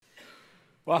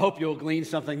Well, I hope you'll glean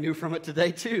something new from it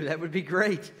today, too. That would be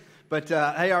great. But,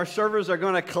 hey, our servers are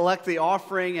going to collect the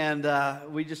offering,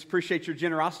 and we just appreciate your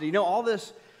generosity. You know, all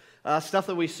this stuff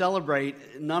that we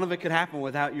celebrate, none of it could happen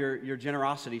without your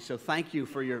generosity. So thank you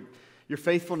for your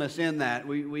faithfulness in that.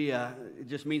 It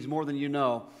just means more than you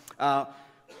know.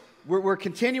 We're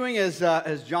continuing,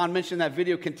 as John mentioned in that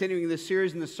video, continuing this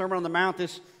series in the Sermon on the Mount,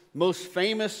 this most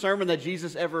famous sermon that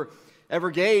Jesus ever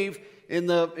gave.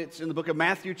 It's in the book of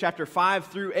Matthew, chapter 5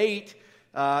 through 8,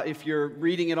 if you're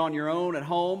reading it on your own at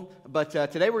home. But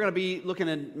today we're going to be looking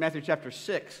at Matthew chapter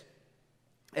 6.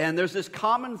 And there's this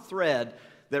common thread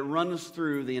that runs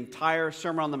through the entire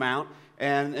Sermon on the Mount.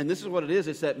 And this is what it is.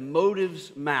 It's that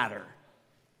motives matter.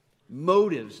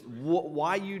 Motives,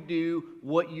 why you do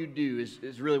what you do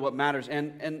is really what matters.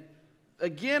 And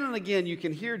again, you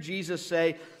can hear Jesus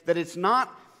say that it's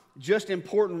not just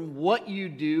important what you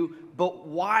do, but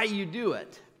why you do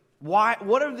it. What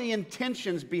are the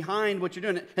intentions behind what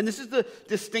you're doing? And this is the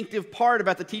distinctive part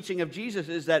about the teaching of Jesus,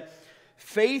 is that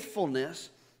faithfulness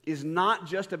is not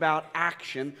just about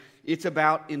action, it's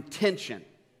about intention.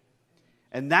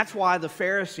 And that's why the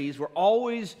Pharisees were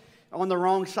always on the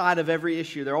wrong side of every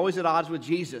issue. They're always at odds with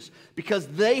Jesus because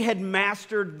they had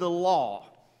mastered the law.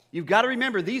 You've got to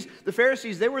remember, the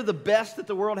Pharisees, they were the best that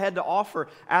the world had to offer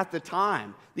at the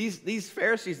time. These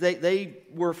Pharisees, they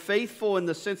were faithful in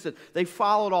the sense that they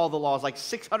followed all the laws, like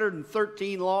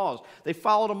 613 laws. They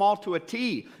followed them all to a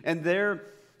T. And their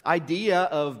idea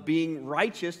of being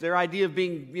righteous, their idea of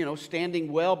being,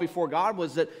 standing well before God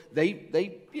was that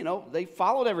they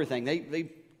followed everything. They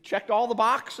checked all the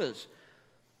boxes.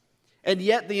 And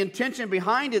yet the intention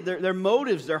behind it, their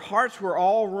motives, their hearts were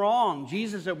all wrong.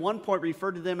 Jesus at one point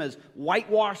referred to them as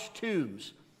whitewashed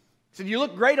tombs. He said, you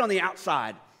look great on the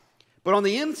outside, but on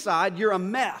the inside, you're a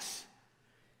mess.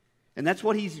 And that's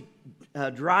what he's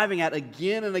driving at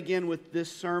again and again with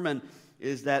this sermon,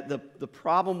 is that the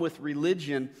problem with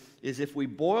religion is if we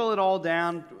boil it all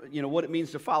down, what it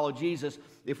means to follow Jesus,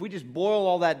 if we just boil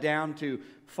all that down to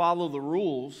follow the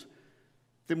rules,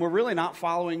 then we're really not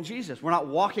following Jesus. We're not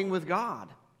walking with God.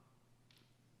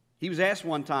 He was asked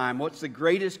one time, what's the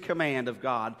greatest command of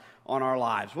God on our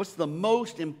lives? What's the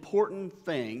most important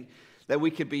thing that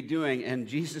we could be doing? And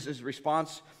Jesus'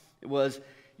 response was,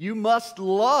 you must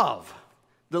love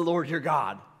the Lord your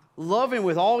God. Love Him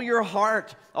with all your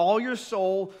heart, all your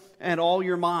soul, and all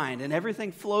your mind. And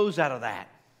everything flows out of that.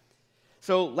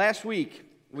 So last week,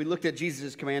 we looked at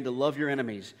Jesus' command to love your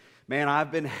enemies. Man,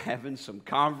 I've been having some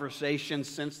conversations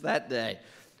since that day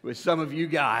with some of you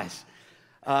guys.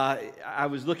 I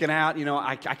was looking out,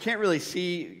 I can't really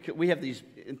see. We have these,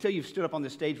 until you've stood up on the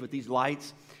stage with these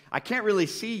lights, I can't really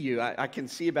see you. I can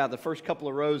see about the first couple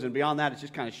of rows, and beyond that, it's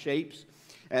just kind of shapes.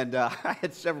 And I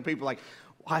had several people like,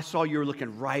 I saw you were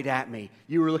looking right at me.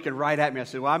 You were looking right at me. I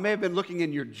said, well, I may have been looking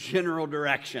in your general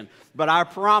direction, but I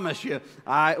promise you,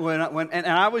 I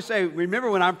always say, remember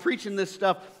when I'm preaching this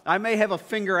stuff, I may have a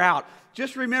finger out.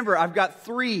 Just remember, I've got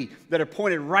 3 that are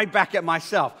pointed right back at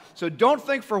myself. So don't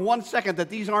think for one second that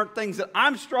these aren't things that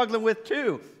I'm struggling with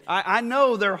too. I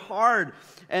know they're hard.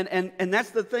 And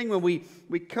that's the thing when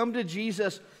we come to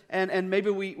Jesus and maybe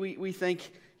we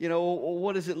think,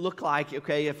 what does it look like?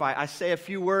 Okay, if I say a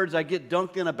few words, I get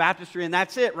dunked in a baptistry and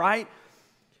that's it, right?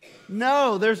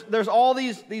 No, there's all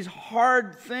these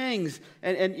hard things.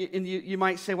 And you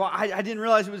might say, well, I didn't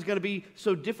realize it was going to be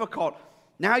so difficult.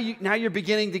 Now you're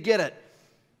beginning to get it.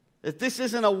 That this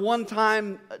isn't a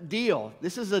one-time deal.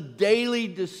 This is a daily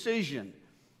decision.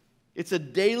 It's a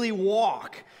daily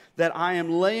walk that I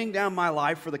am laying down my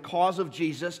life for the cause of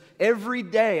Jesus. Every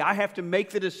day I have to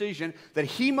make the decision that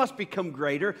He must become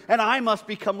greater and I must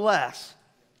become less.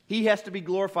 He has to be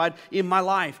glorified in my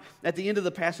life. At the end of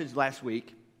the passage last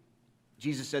week,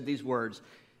 Jesus said these words,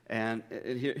 and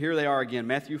here they are again,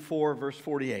 Matthew 4, verse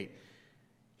 48.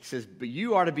 He says, but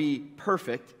you are to be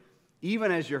perfect,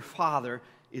 even as your Father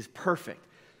is perfect.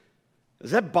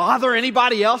 Does that bother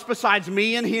anybody else besides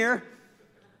me in here?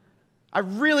 I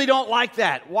really don't like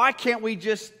that. Why can't we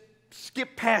just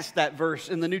skip past that verse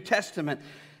in the New Testament?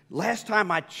 Last time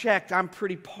I checked, I'm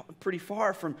pretty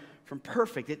far from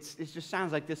perfect. It just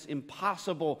sounds like this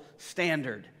impossible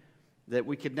standard that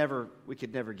we could never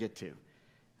get to.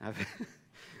 And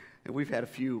we've had a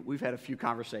few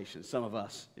conversations. Some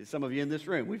of you in this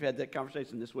room, we've had that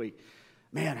conversation this week.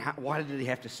 Man, why did he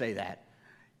have to say that?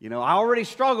 I already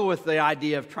struggle with the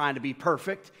idea of trying to be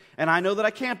perfect, and I know that I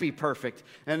can't be perfect,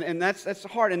 and that's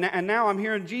hard. And now I'm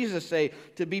hearing Jesus say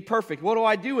to be perfect. What do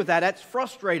I do with that? That's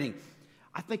frustrating.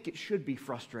 I think it should be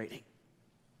frustrating.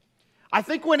 I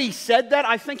think when he said that,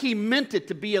 I think he meant it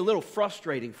to be a little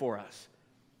frustrating for us.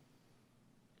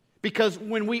 Because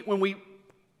when we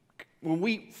when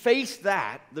we face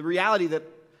that, the reality that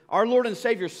our Lord and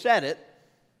Savior said it,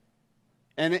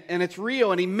 and it's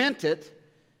real, and He meant it,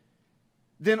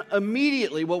 then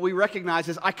immediately what we recognize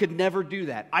is, I could never do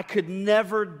that. I could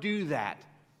never do that.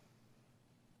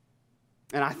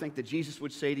 And I think that Jesus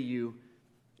would say to you,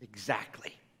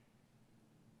 exactly.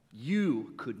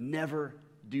 You could never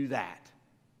do that.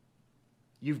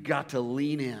 You've got to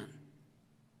lean in.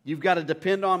 You've got to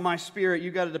depend on my Spirit.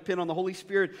 You've got to depend on the Holy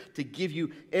Spirit to give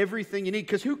you everything you need.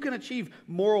 Because who can achieve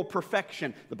moral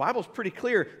perfection? The Bible's pretty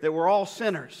clear that we're all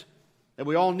sinners, that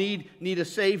we all need a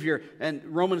Savior. And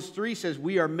Romans 3 says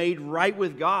we are made right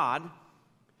with God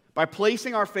by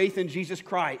placing our faith in Jesus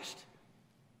Christ.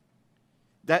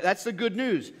 That's the good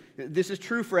news. This is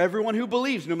true for everyone who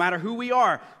believes, no matter who we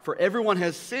are. For everyone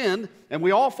has sinned, and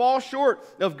we all fall short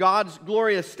of God's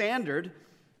glorious standard.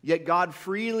 Yet God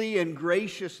freely and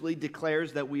graciously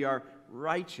declares that we are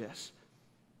righteous.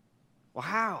 Well,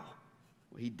 how?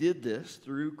 Well, He did this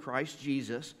through Christ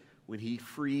Jesus when He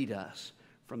freed us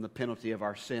from the penalty of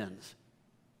our sins.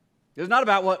 It's not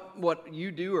about what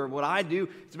you do or what I do.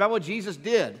 It's about what Jesus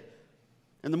did.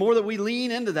 And the more that we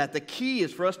lean into that, the key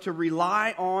is for us to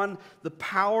rely on the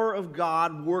power of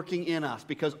God working in us.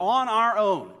 Because on our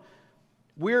own,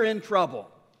 we're in trouble.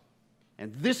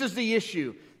 And this is the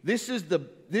issue. This is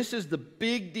the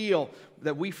big deal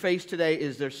that we face today,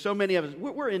 is there's so many of us,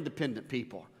 we're independent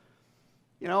people.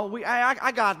 You know,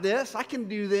 I got this. I can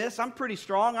do this. I'm pretty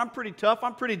strong. I'm pretty tough.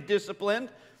 I'm pretty disciplined.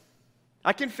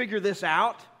 I can figure this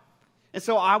out. And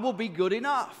so I will be good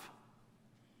enough.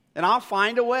 And I'll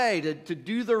find a way to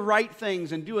do the right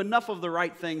things and do enough of the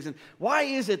right things. And why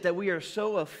is it that we are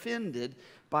so offended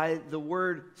by the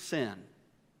word sin?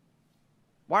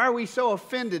 Why are we so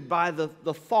offended by the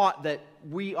thought that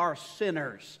we are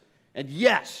sinners? And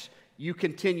yes, you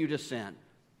continue to sin.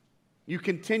 You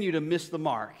continue to miss the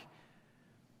mark.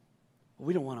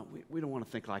 We don't want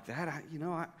to think like that.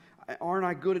 Aren't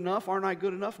I good enough? Aren't I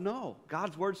good enough? No.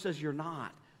 God's word says you're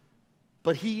not.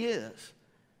 But He is.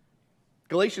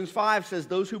 Galatians 5 says,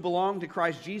 those who belong to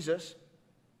Christ Jesus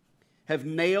have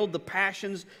nailed the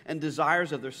passions and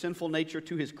desires of their sinful nature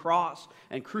to His cross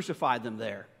and crucified them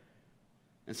there.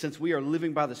 And since we are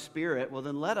living by the Spirit, well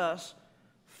then let us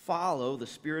follow the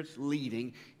Spirit's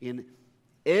leading in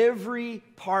every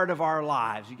part of our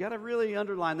lives. You got to really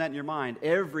underline that in your mind,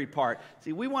 every part.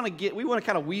 See, we want to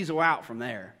kind of weasel out from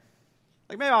there.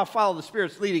 Like, maybe I'll follow the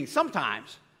Spirit's leading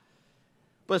sometimes,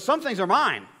 but some things are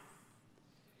mine.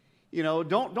 You know,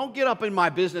 don't get up in my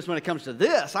business when it comes to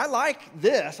this. I like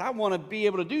this. I want to be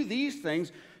able to do these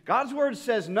things. God's word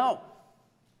says no.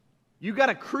 You got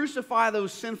to crucify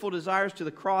those sinful desires to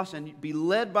the cross and be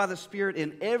led by the Spirit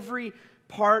in every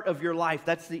part of your life.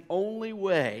 That's the only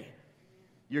way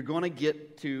you're going to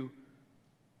get to,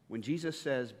 when Jesus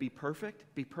says, be perfect,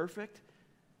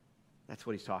 that's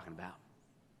what He's talking about.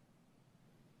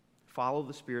 Follow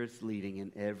the Spirit's leading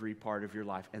in every part of your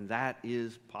life, and that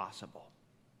is possible.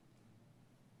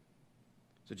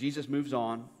 So Jesus moves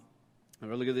on. We're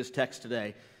going to look at this text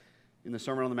today in the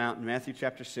Sermon on the Mount in Matthew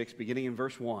chapter 6, beginning in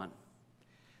verse 1.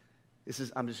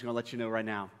 I'm just going to let you know right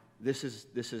now, this is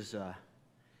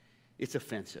it's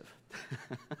offensive.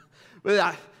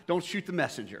 But don't shoot the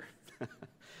messenger.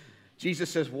 Jesus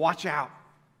says, watch out.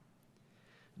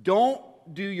 Don't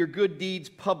do your good deeds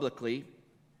publicly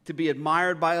to be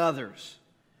admired by others,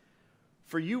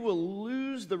 for you will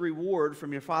lose the reward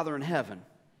from your Father in heaven.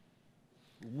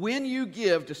 When you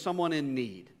give to someone in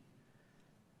need,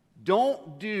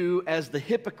 don't do as the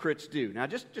hypocrites do. Now,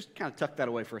 just kind of tuck that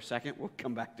away for a second. We'll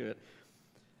come back to it,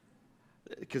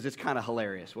 because it's kind of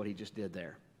hilarious what he just did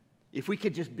there. If we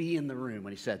could just be in the room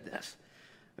when he said this.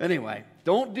 Anyway,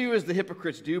 don't do as the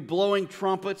hypocrites do, blowing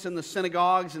trumpets in the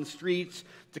synagogues and streets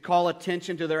to call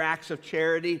attention to their acts of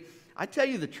charity. I tell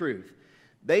you the truth,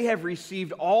 they have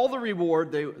received all the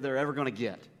reward they're ever going to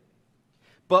get.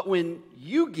 But when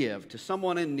you give to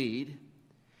someone in need,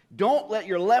 don't let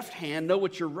your left hand know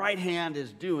what your right hand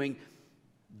is doing.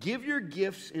 Give your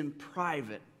gifts in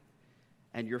private,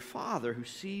 and your Father, who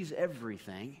sees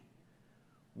everything,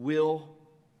 will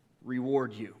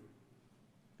reward you.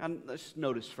 And let's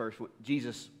notice first what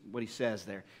he says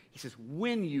there. He says,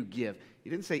 when you give. He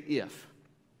didn't say if,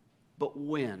 but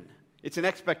when. It's an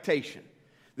expectation.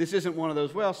 This isn't one of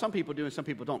those, well, some people do and some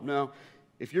people don't. No.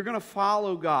 If you're going to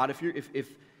follow God,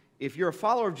 if you're a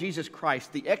follower of Jesus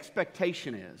Christ, the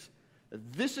expectation is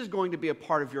that this is going to be a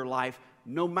part of your life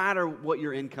no matter what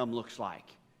your income looks like.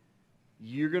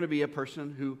 You're going to be a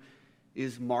person who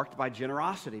is marked by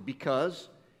generosity because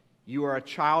You are a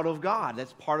child of God.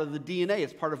 That's part of the DNA.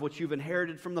 It's part of what you've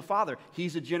inherited from the Father.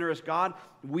 He's a generous God.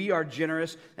 We are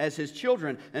generous as His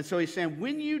children. And so He's saying,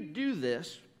 when you do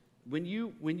this, when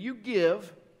you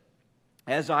give,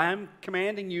 as I am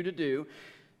commanding you to do,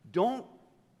 don't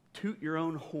toot your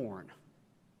own horn.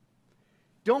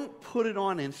 Don't put it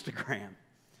on Instagram.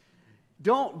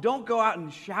 Don't go out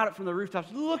and shout it from the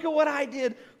rooftops. Look at what I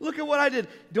did. Look at what I did.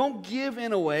 Don't give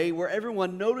in a way where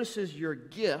everyone notices your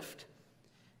gift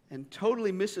and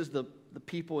totally misses the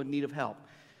people in need of help.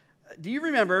 Do you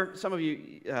remember, some of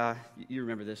you, you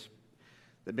remember this,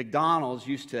 that McDonald's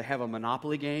used to have a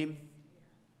Monopoly game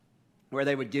where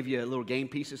they would give you little game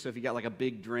pieces. So if you got like a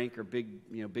big drink or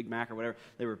Big Mac or whatever,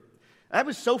 that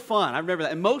was so fun. I remember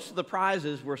that. And most of the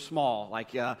prizes were small.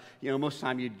 Like, most of the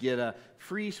time you'd get a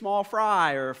free small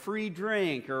fry or a free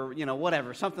drink or,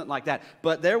 whatever, something like that.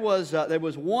 But there was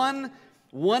one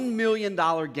 $1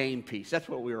 million game piece. That's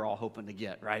what we were all hoping to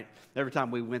get, right? Every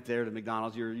time we went there to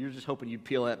McDonald's, you're just hoping you'd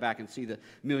peel that back and see the $1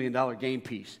 million game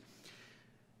piece.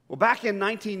 Well, back in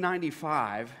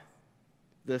 1995,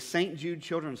 the St. Jude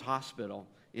Children's Hospital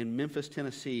in Memphis,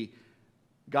 Tennessee,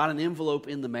 got an envelope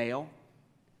in the mail,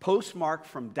 postmarked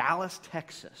from Dallas,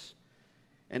 Texas,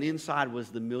 and inside was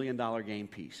the $1 million game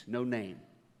piece. No name.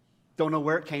 Don't know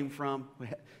where it came from. We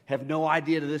have no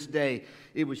idea to this day.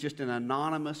 It was just an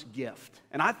anonymous gift.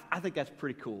 And I think that's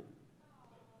pretty cool.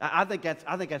 I think that's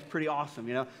pretty awesome,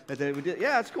 that they would do.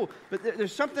 Yeah, it's cool. But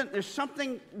there's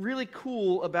something really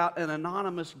cool about an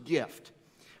anonymous gift.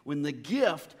 When the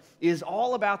gift is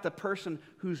all about the person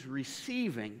who's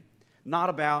receiving, not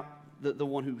about the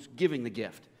one who's giving the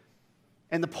gift.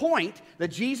 And the point that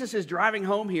Jesus is driving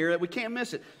home here, that we can't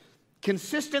miss it,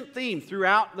 consistent theme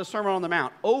throughout the Sermon on the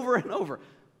Mount, over and over,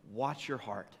 watch your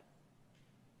heart.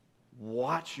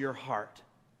 Watch your heart.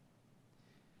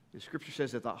 And Scripture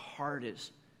says that the heart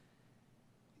is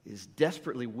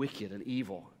desperately wicked and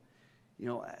evil.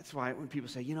 That's why when people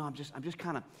say, I'm just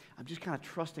kind of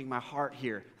trusting my heart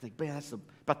here. I think, man, that's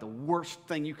about the worst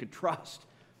thing you could trust.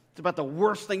 It's about the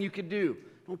worst thing you could do.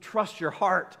 Don't trust your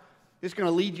heart. It's going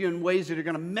to lead you in ways that are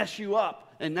going to mess you up.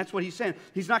 And that's what he's saying.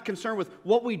 He's not concerned with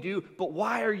what we do, but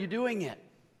why are you doing it?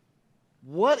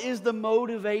 What is the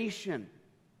motivation?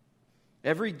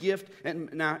 Every gift,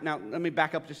 and now let me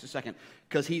back up just a second,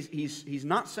 because he's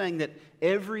not saying that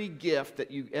every gift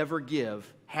that you ever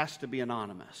give has to be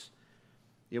anonymous.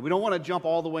 Yeah, we don't want to jump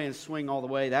all the way and swing all the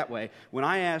way that way. When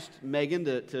I asked Megan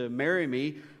to marry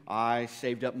me, I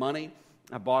saved up money.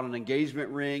 I bought an engagement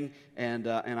ring, and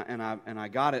I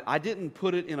got it. I didn't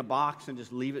put it in a box and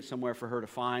just leave it somewhere for her to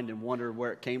find and wonder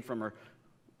where it came from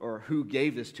or who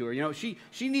gave this to her. She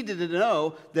needed to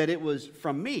know that it was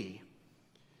from me.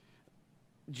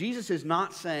 Jesus is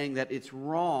not saying that it's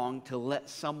wrong to let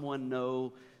someone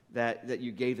know that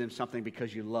you gave them something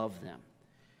because you love them.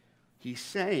 He's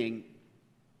saying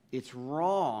it's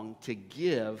wrong to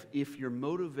give if your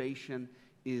motivation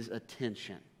is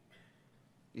attention.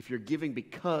 If you're giving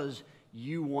because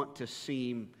you want to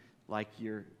seem like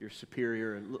you're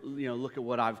superior and look at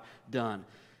what I've done.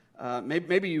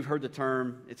 Maybe you've heard the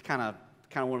term. It's kind of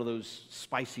one of those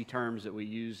spicy terms that we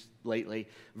use lately.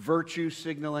 Virtue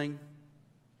signaling.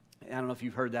 I don't know if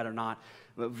you've heard that or not,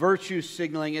 but virtue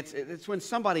signaling. It's when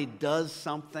somebody does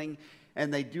something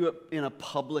and they do it in a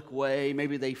public way.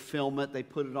 Maybe they film it, they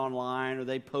put it online, or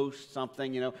they post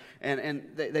something, and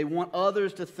they want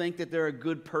others to think that they're a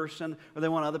good person, or they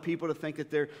want other people to think that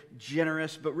they're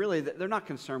generous, but really they're not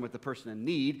concerned with the person in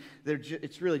need.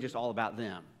 It's really just all about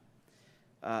them.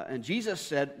 And Jesus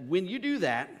said, when you do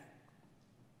that,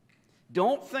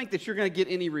 don't think that you're going to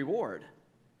get any reward.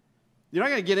 You're not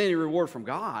going to get any reward from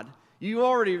God. You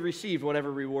already received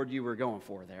whatever reward you were going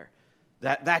for there.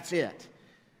 That's it.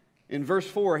 In verse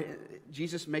 4,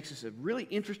 Jesus makes us a really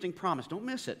interesting promise. Don't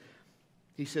miss it.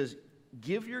 He says,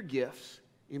 give your gifts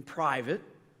in private,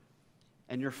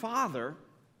 and your Father,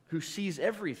 who sees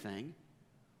everything,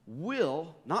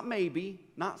 will, not maybe,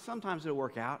 not sometimes it'll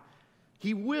work out,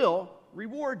 He will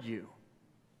reward you.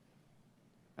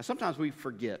 Now, sometimes we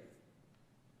forget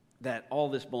that all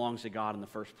this belongs to God in the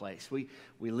first place. We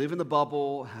live in the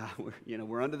bubble.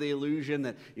 We're under the illusion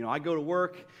that, I go to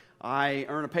work, I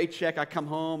earn a paycheck, I come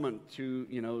home and to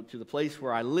the place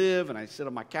where I live, and I sit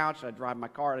on my couch, and I drive my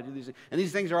car, and I do these things. And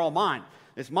these things are all mine.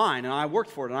 It's mine, and I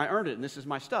worked for it, and I earned it, and this is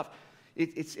my stuff.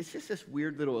 It's just this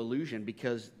weird little illusion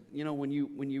because, when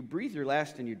you breathe your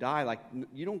last and you die, like,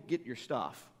 you don't get your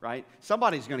stuff, right?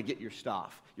 Somebody's going to get your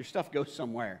stuff. Your stuff goes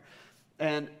somewhere.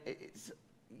 And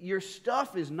your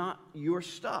stuff is not your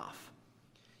stuff.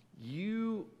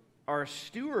 You are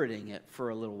stewarding it for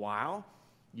a little while.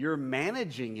 You're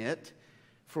managing it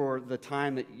for the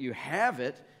time that you have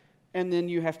it, and then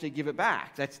you have to give it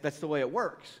back. That's the way it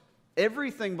works.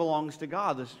 Everything belongs to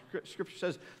God. The Scripture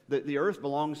says that the earth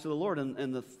belongs to the Lord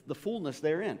and the fullness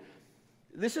therein.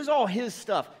 This is all His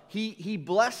stuff. He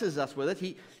blesses us with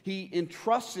it. He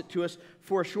entrusts it to us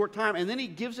for a short time, and then He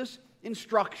gives us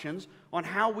instructions on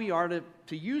how we are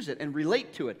to use it and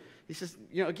relate to it. He says,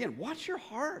 again, watch your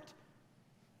heart.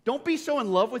 Don't be so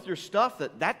in love with your stuff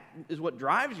that is what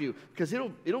drives you, because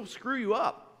it'll screw you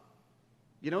up.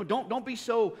 Don't be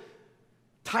so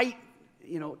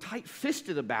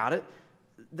tight-fisted about it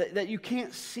that you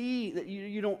can't see, that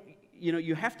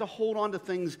you have to hold on to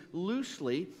things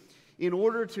loosely in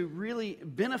order to really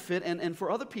benefit and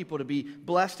for other people to be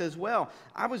blessed as well.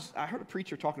 I heard a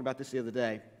preacher talking about this the other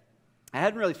day. I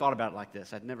hadn't really thought about it like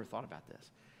this. I'd never thought about this.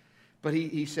 But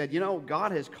he said,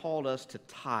 God has called us to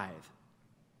tithe.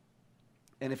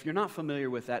 And if you're not familiar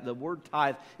with that, the word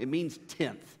tithe, it means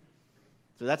tenth.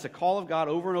 So that's a call of God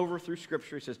over and over through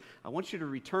Scripture. He says, I want you to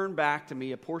return back to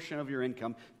me a portion of your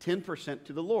income, 10%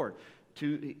 to the Lord.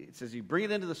 It says you bring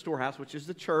it into the storehouse, which is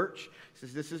the church. It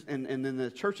says and then the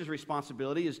church's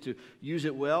responsibility is to use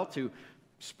it well to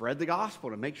spread the gospel,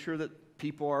 to make sure that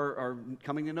people are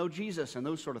coming to know Jesus and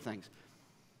those sort of things.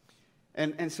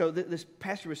 And so this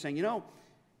pastor was saying,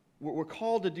 we're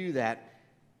called to do that.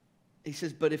 He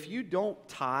says, but if you don't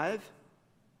tithe,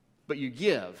 but you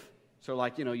give, so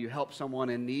like, you help someone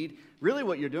in need, really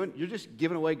what you're doing, you're just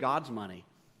giving away God's money.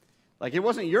 Like, it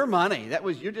wasn't your money.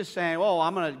 You're just saying,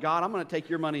 I'm going to take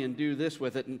your money and do this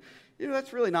with it. And,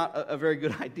 that's really not a very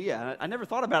good idea. I never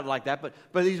thought about it like that,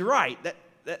 but he's right.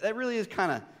 That really is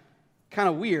kind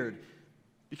of weird,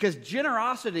 because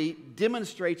generosity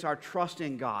demonstrates our trust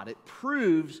in God. It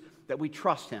proves that we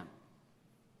trust Him.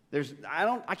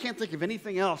 I can't think of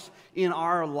anything else in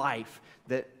our life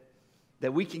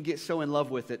that we can get so in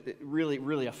love with it really,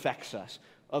 really affects us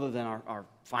other than our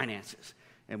finances.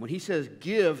 And when He says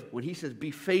give, when He says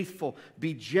be faithful,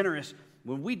 be generous,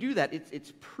 when we do that,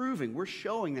 it's proving, we're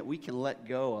showing that we can let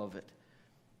go of it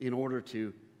in order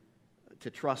to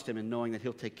trust Him and knowing that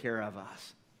He'll take care of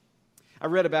us. I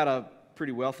read about a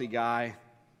pretty wealthy guy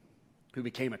who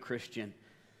became a Christian.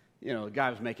 The guy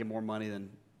was making more money than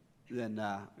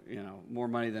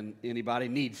anybody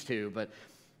needs to, but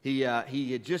he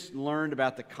had just learned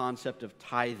about the concept of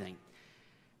tithing.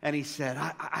 And he said,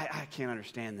 I can't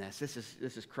understand this. This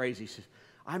is crazy. He says,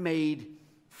 I made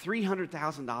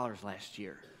 $300,000 last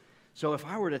year. So if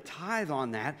I were to tithe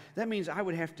on that means I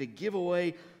would have to give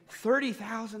away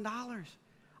 $30,000.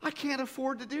 I can't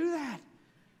afford to do that.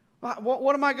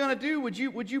 What am I going to do? Would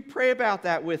you pray about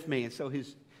that with me? And so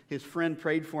his friend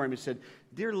prayed for him. He said,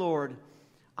 Dear Lord,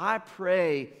 I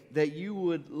pray that you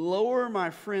would lower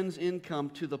my friend's income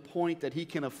to the point that he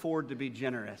can afford to be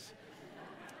generous.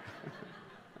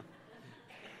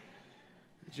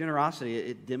 Generosity,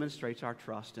 it demonstrates our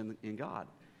trust in God.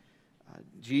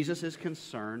 Jesus is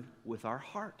concerned with our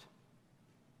heart.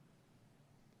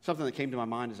 Something that came to my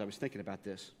mind as I was thinking about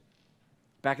this.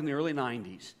 Back in the early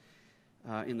 90s,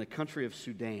 in the country of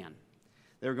Sudan,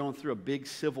 they were going through a big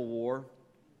civil war,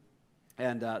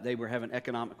 and they were having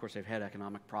of course they've had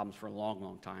economic problems for a long,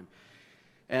 long time.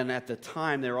 And at the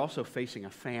time, they were also facing a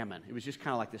famine. It was just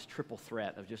kind of like this triple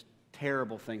threat of just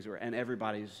terrible things, and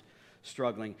everybody's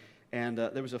struggling. And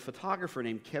there was a photographer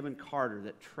named Kevin Carter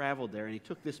that traveled there, and he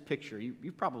took this picture.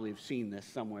 You probably have seen this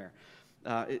somewhere.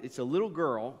 It's a little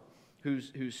girl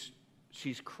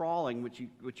she's crawling, which you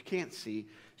can't see.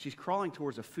 She's crawling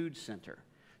towards a food center.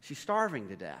 She's starving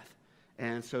to death.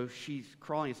 And so she's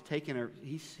crawling. It's taking her.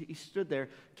 He stood there.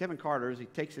 Kevin Carter, as he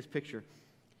takes this picture,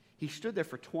 he stood there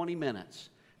for 20 minutes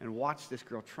and watched this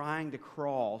girl trying to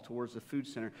crawl towards the food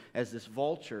center as this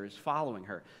vulture is following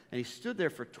her. And he stood there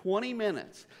for 20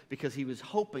 minutes because he was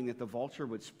hoping that the vulture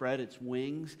would spread its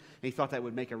wings. And he thought that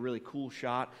would make a really cool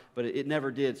shot, but it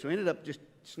never did. So he ended up just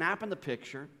snapping the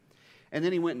picture. And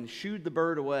then he went and shooed the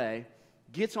bird away,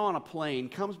 gets on a plane,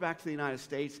 comes back to the United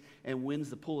States, and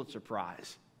wins the Pulitzer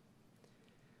Prize.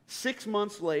 6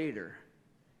 months later,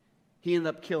 he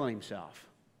ended up killing himself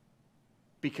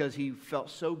because he felt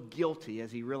so guilty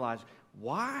as he realized,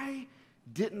 why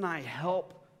didn't I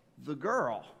help the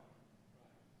girl?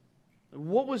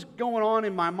 What was going on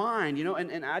in my mind?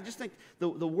 And I just think the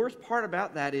worst part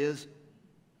about that is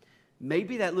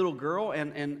maybe that little girl,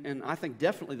 and I think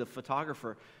definitely the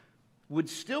photographer, would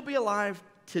still be alive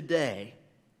today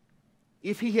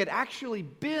if he had actually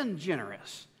been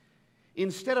generous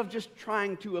instead of just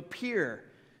trying to appear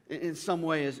in some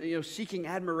way as seeking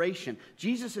admiration.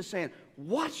 Jesus is saying,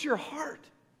 watch your heart.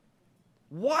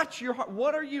 Watch your heart.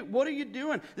 What are you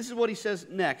doing? This is what he says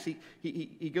next.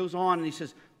 He goes on and he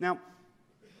says, now,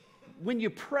 when you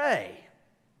pray,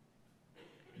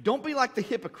 don't be like the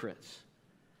hypocrites.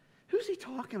 Who's he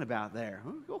talking about there?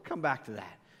 We'll come back to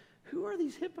that. Who are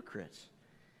these hypocrites?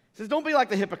 He says, don't be like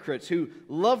the hypocrites who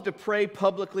love to pray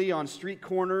publicly on street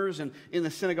corners and in the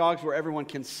synagogues where everyone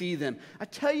can see them. I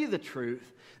tell you the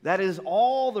truth, that is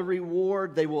all the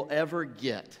reward they will ever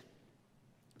get.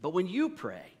 But when you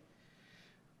pray,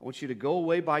 I want you to go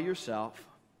away by yourself,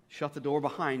 shut the door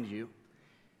behind you,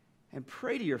 and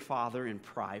pray to your Father in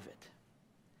private.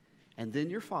 And then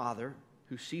your Father,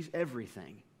 who sees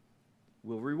everything,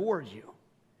 will reward you.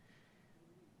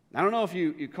 I don't know if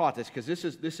you caught this, because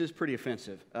this is pretty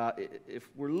offensive. If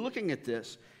we're looking at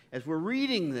this, as we're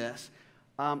reading this,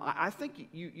 I think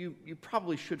you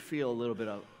probably should feel a little bit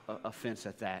of offense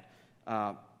at that.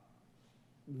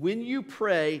 When you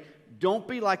pray, don't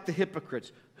be like the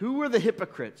hypocrites. Who were the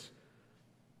hypocrites?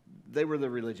 They were the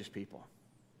religious people.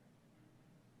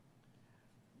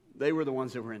 They were the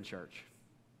ones that were in church.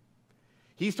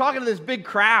 He's talking to this big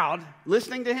crowd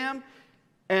listening to him.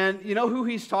 And you know who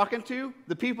he's talking to?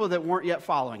 The people that weren't yet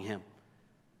following him.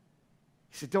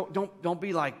 He said, don't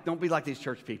be like these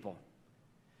church people,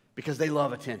 because they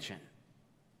love attention.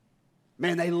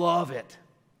 Man, they love it.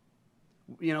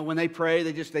 You know, when they pray,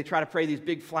 they try to pray these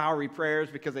big flowery prayers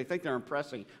because they think they're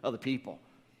impressing other people.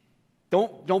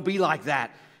 Don't be like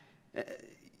that.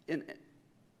 And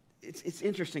it's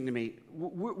interesting to me.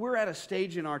 We're at a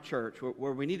stage in our church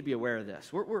where we need to be aware of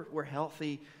this. We're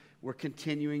healthy. We're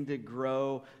continuing to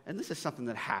grow, and this is something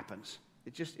that happens.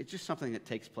 It's just something that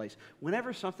takes place.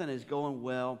 Whenever something is going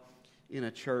well in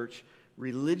a church,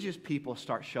 religious people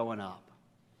start showing up.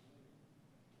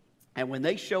 And when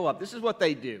they show up, this is what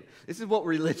they do. This is what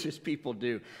religious people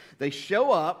do. They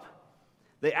show up,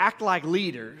 they act like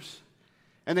leaders,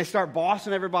 and they start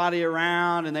bossing everybody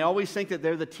around, and they always think that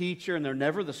they're the teacher, and they're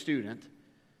never the student.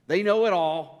 They know it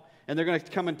all. And they're going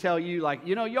to come and tell you, like,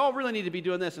 you know, y'all really need to be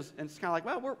doing this. And it's kind of like,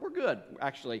 well, we're good,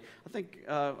 actually.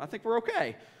 I think we're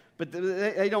okay. But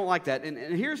they don't like that. And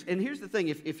here's the thing.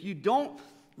 If you don't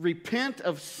repent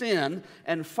of sin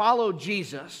and follow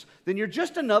Jesus, then you're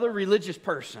just another religious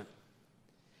person.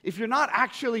 If you're not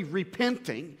actually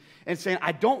repenting and saying,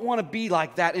 I don't want to be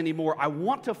like that anymore, I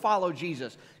want to follow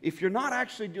Jesus. If you're not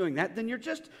actually doing that, then you're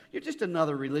just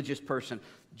another religious person.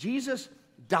 Jesus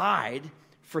died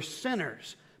for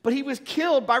sinners, but he was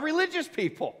killed by religious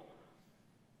people.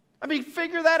 I mean,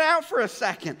 figure that out for a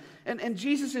second. And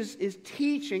Jesus is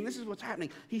teaching. This is what's happening.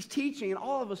 He's teaching, and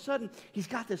all of a sudden, he's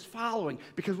got this following.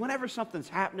 Because whenever something's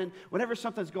happening, whenever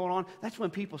something's going on, that's when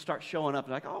people start showing up.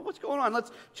 They're like, oh, what's going on?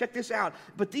 Let's check this out.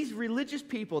 But these religious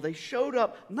people, they showed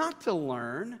up not to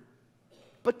learn,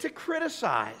 but to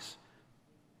criticize.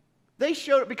 They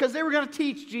showed up because they were going to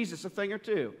teach Jesus a thing or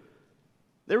two.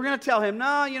 They were going to tell him,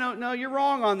 no, you're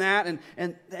wrong on that.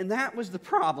 And that was the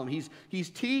problem. He's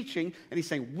teaching, and he's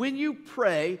saying, when you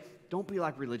pray, don't be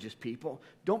like religious people.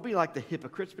 Don't be like the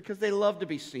hypocrites, because they love to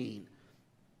be seen.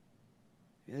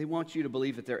 They want you to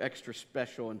believe that they're extra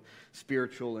special and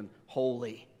spiritual and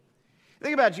holy.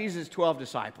 Think about Jesus' 12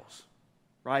 disciples,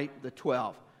 right? The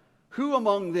 12. Who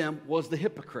among them was the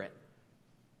hypocrite?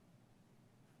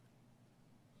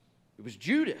 It was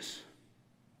Judas.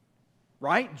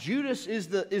 Right? Judas is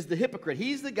the hypocrite.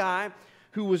 He's the guy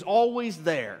who was always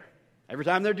there. Every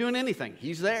time they're doing anything,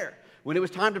 he's there. When it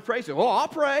was time to pray, he said, oh, I'll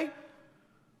pray.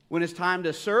 When it's time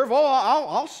to serve, oh,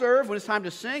 I'll serve. When it's time to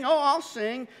sing, oh, I'll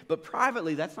sing. But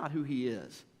privately, that's not who he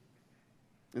is.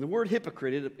 And the word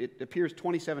hypocrite, it appears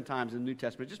 27 times in the New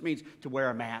Testament. It just means to wear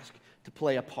a mask, to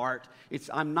play a part.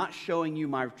 I'm not showing you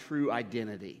my true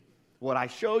identity. What I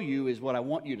show you is what I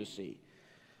want you to see.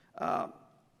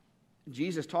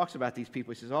 Jesus talks about these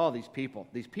people. He says, oh, these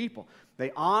people,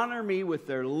 they honor me with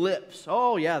their lips.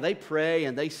 Oh, yeah, they pray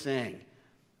and they sing.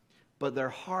 But their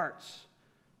hearts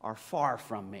are far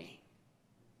from me.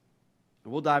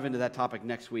 And we'll dive into that topic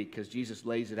next week, because Jesus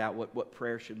lays it out, what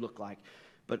prayer should look like.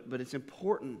 But it's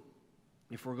important,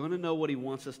 if we're going to know what he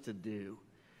wants us to do,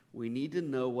 we need to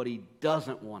know what he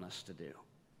doesn't want us to do.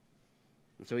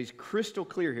 And so he's crystal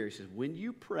clear here. He says, when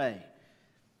you pray,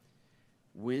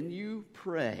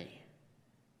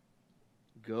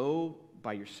 go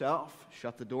by yourself,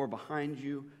 shut the door behind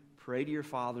you, pray to your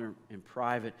Father in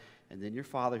private, and then your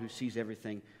Father who sees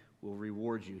everything will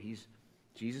reward you.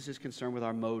 Jesus is concerned with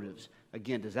our motives.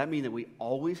 Again, does that mean that we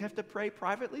always have to pray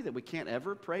privately, that we can't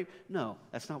ever pray? No,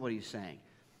 that's not what he's saying.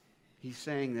 He's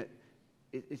saying that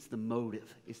it's the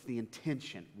motive, it's the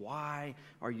intention. Why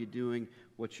are you doing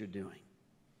what you're doing?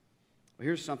 Well,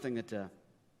 here's something that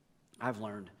I've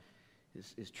learned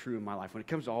is true in my life. When it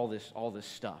comes to all this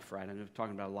stuff, right? I'm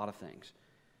talking about a lot of things.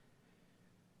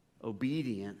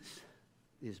 Obedience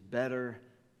is better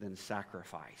than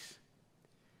sacrifice.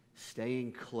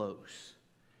 staying close.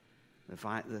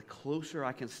 The closer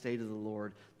I can stay to the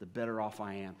Lord, the better off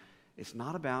I am. It's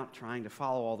not about trying to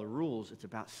follow all the rules. It's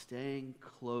about staying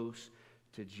close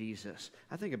to Jesus.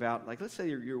 I think about, like, let's say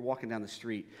you're walking down the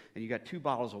street and you got 2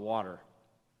 bottles of water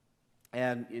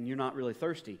and you're not really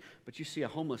thirsty, but you see a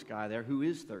homeless guy there who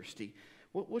is thirsty.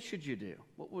 What should you do?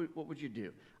 What would you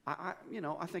do? I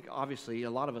think obviously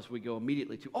a lot of us would go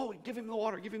immediately to, oh, give him the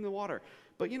water, give him the water.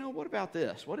 But what about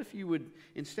this? What if you would,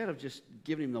 instead of just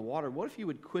giving him the water, what if you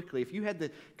would quickly, if you had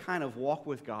the kind of walk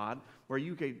with God where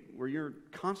you're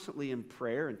constantly in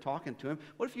prayer and talking to him,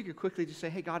 what if you could quickly just say,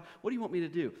 hey, God, what do you want me to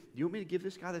do? Do you want me to give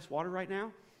this guy this water right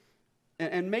now?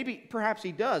 And maybe, perhaps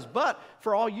he does, but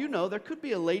for all you know, there could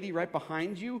be a lady right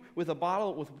behind you with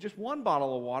just 1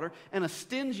 bottle of water and a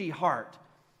stingy heart.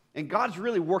 And God's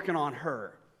really working on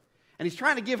her. And he's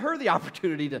trying to give her the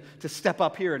opportunity to step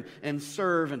up here and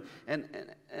serve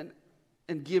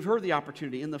and give her the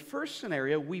opportunity. In the first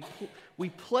scenario, we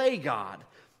play God.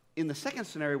 In the second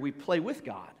scenario, we play with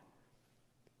God.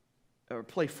 Or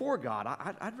play for God.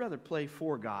 I'd rather play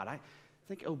for God. I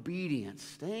think obedience,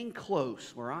 staying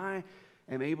close, where I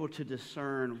am able to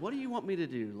discern, what do you want me to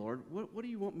do, Lord? What do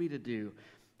you want me to do?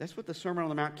 That's what the Sermon on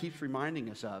the Mount keeps reminding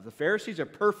us of. The Pharisees are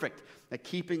perfect at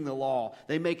keeping the law.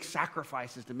 They make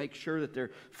sacrifices to make sure that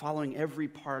they're following every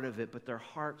part of it, but their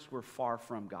hearts were far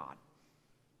from God.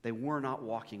 They were not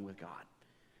walking with God.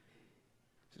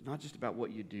 It's not just about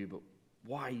what you do, but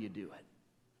why you do it.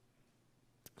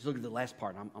 Let's look at the last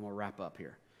part. I'm going to wrap up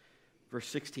here. Verse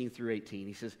 16 through 18.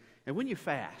 He says, and when you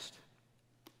fast,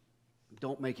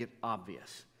 don't make it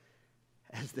obvious,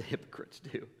 as the hypocrites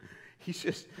do.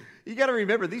 You got to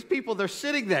remember, these people, they're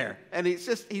sitting there, and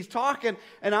he's talking,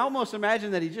 and I almost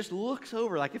imagine that he just looks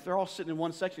over, like if they're all sitting in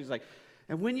one section, he's like,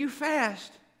 and when you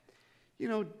fast,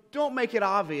 don't make it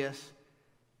obvious,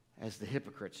 as the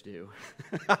hypocrites do.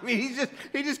 I mean,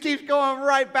 he just keeps going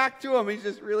right back to them. He's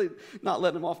just really not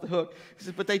letting them off the hook. He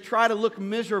says, but they try to look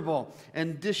miserable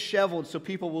and disheveled so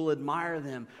people will admire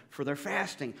them for their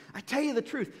fasting. I tell you the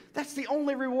truth, that's the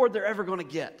only reward they're ever going to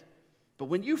get. But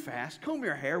when you fast, comb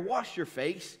your hair, wash your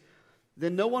face,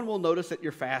 then no one will notice that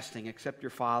you're fasting except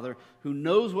your Father who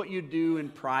knows what you do in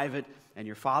private, and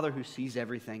your Father who sees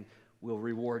everything will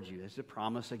reward you. There's a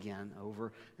promise again,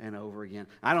 over and over again.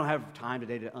 I don't have time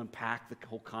today to unpack the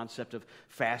whole concept of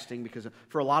fasting because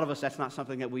for a lot of us, that's not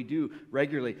something that we do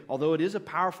regularly. Although it is a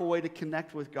powerful way to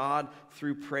connect with God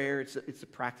through prayer, it's a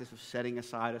practice of setting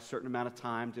aside a certain amount of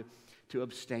time to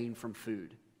abstain from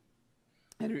food.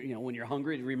 And, when you're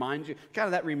hungry, it reminds you, kind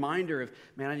of that reminder of,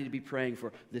 man, I need to be praying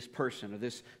for this person or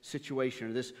this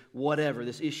situation or this whatever,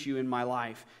 this issue in my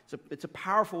life. It's a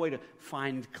powerful way to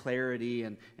find clarity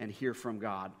and hear from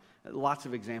God. Lots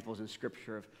of examples in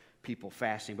Scripture of people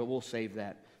fasting, but we'll save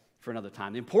that for another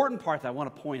time. The important part that I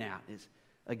want to point out is,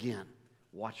 again,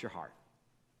 watch your heart.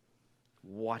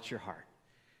 Watch your heart.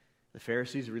 The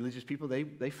Pharisees, the religious people,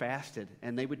 they fasted,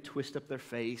 and they would twist up their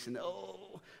face and,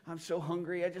 I'm so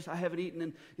hungry. I haven't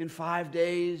eaten in 5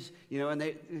 days. And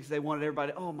they wanted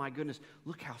everybody, oh my goodness,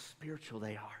 look how spiritual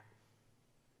they are.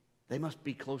 They must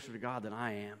be closer to God than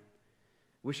I am.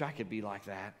 Wish I could be like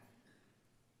that.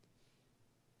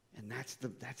 And that's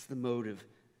the motive.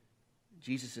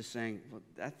 Jesus is saying, well,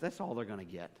 that's all they're going to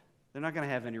get. They're not going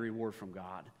to have any reward from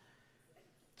God.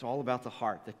 It's all about the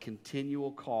heart, the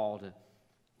continual call to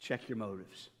check your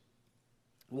motives.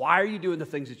 Why are you doing the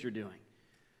things that you're doing?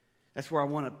 That's where I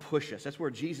want to push us. That's where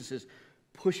Jesus is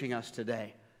pushing us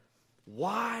today.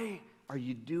 Why are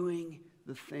you doing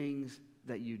the things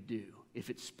that you do? If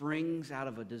it springs out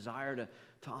of a desire to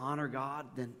honor God,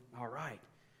 then all right,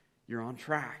 you're on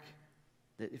track.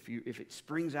 That if it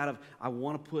springs out of, I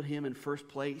want to put Him in first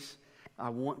place, I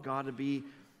want God to be,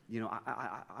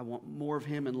 I want more of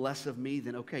Him and less of me,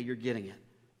 then okay, you're getting it.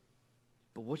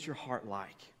 But what's your heart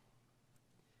like?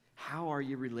 How are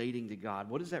you relating to God?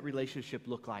 What does that relationship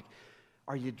look like?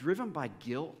 Are you driven by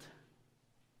guilt?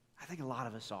 I think a lot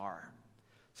of us are.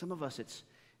 Some of us,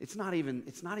 it's not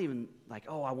even like,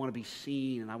 oh, I want to be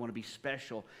seen and I want to be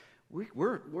special.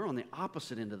 We're on the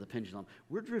opposite end of the pendulum.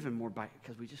 We're driven more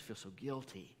because we just feel so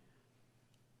guilty.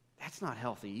 That's not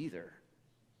healthy either,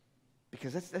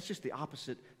 because that's just the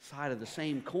opposite side of the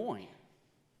same coin.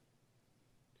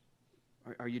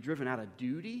 Are you driven out of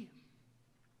duty?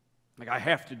 Like, I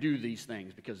have to do these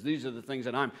things because these are the things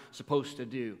that I'm supposed to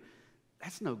do.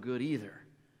 That's no good either.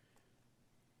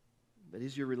 But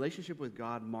is your relationship with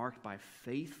God marked by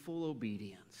faithful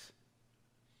obedience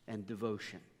and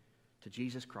devotion to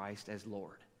Jesus Christ as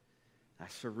Lord? I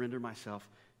surrender myself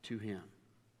to Him.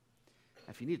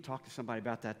 If you need to talk to somebody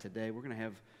about that today, we're going to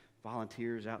have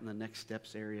volunteers out in the next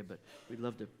steps area, but we'd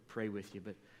love to pray with you.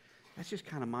 But that's just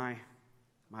kind of my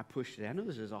push today. I know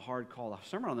this is a hard call. The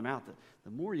Sermon on the Mount,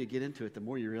 the more you get into it, the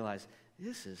more you realize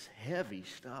this is heavy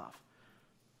stuff.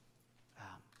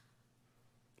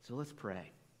 So let's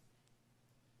pray.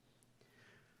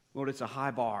 Lord, it's a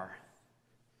high bar.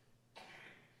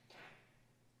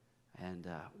 And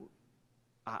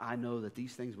I know that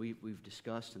these things we've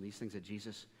discussed and these things that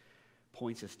Jesus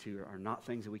points us to are not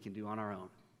things that we can do on our own.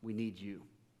 We need you.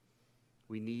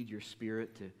 We need your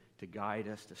Spirit to guide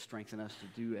us, to strengthen us,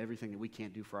 to do everything that we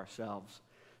can't do for ourselves.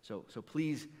 So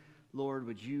please, Lord,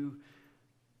 would you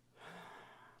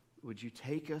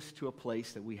take us to a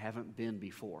place that we haven't been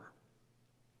before?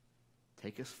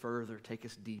 Take us further, take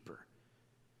us deeper.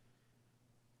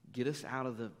 Get us out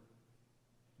of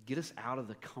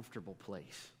the comfortable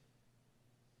place.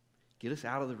 Get us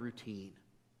out of the routine.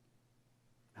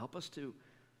 Help us to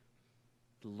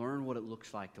learn what it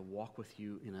looks like to walk with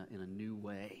you in a new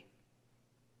way.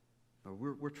 But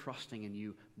we're trusting in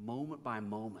you moment by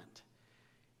moment.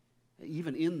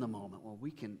 Even in the moment when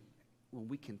we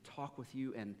can talk with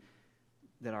you, and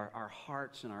that our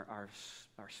hearts and our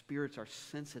spirits are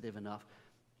sensitive enough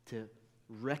to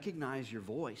recognize your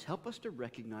voice. Help us to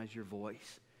recognize your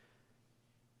voice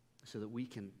so that we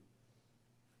can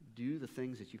do the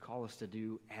things that you call us to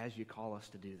do as you call us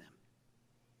to do them.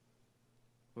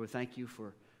 Lord, thank you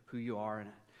for who you are, and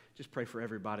I just pray for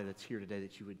everybody that's here today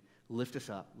that you would lift us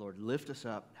up. Lord, lift us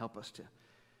up. Help us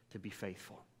to be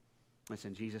faithful. It's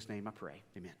in Jesus' name I pray.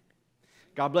 Amen.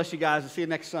 God bless you guys. I'll see you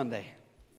next Sunday.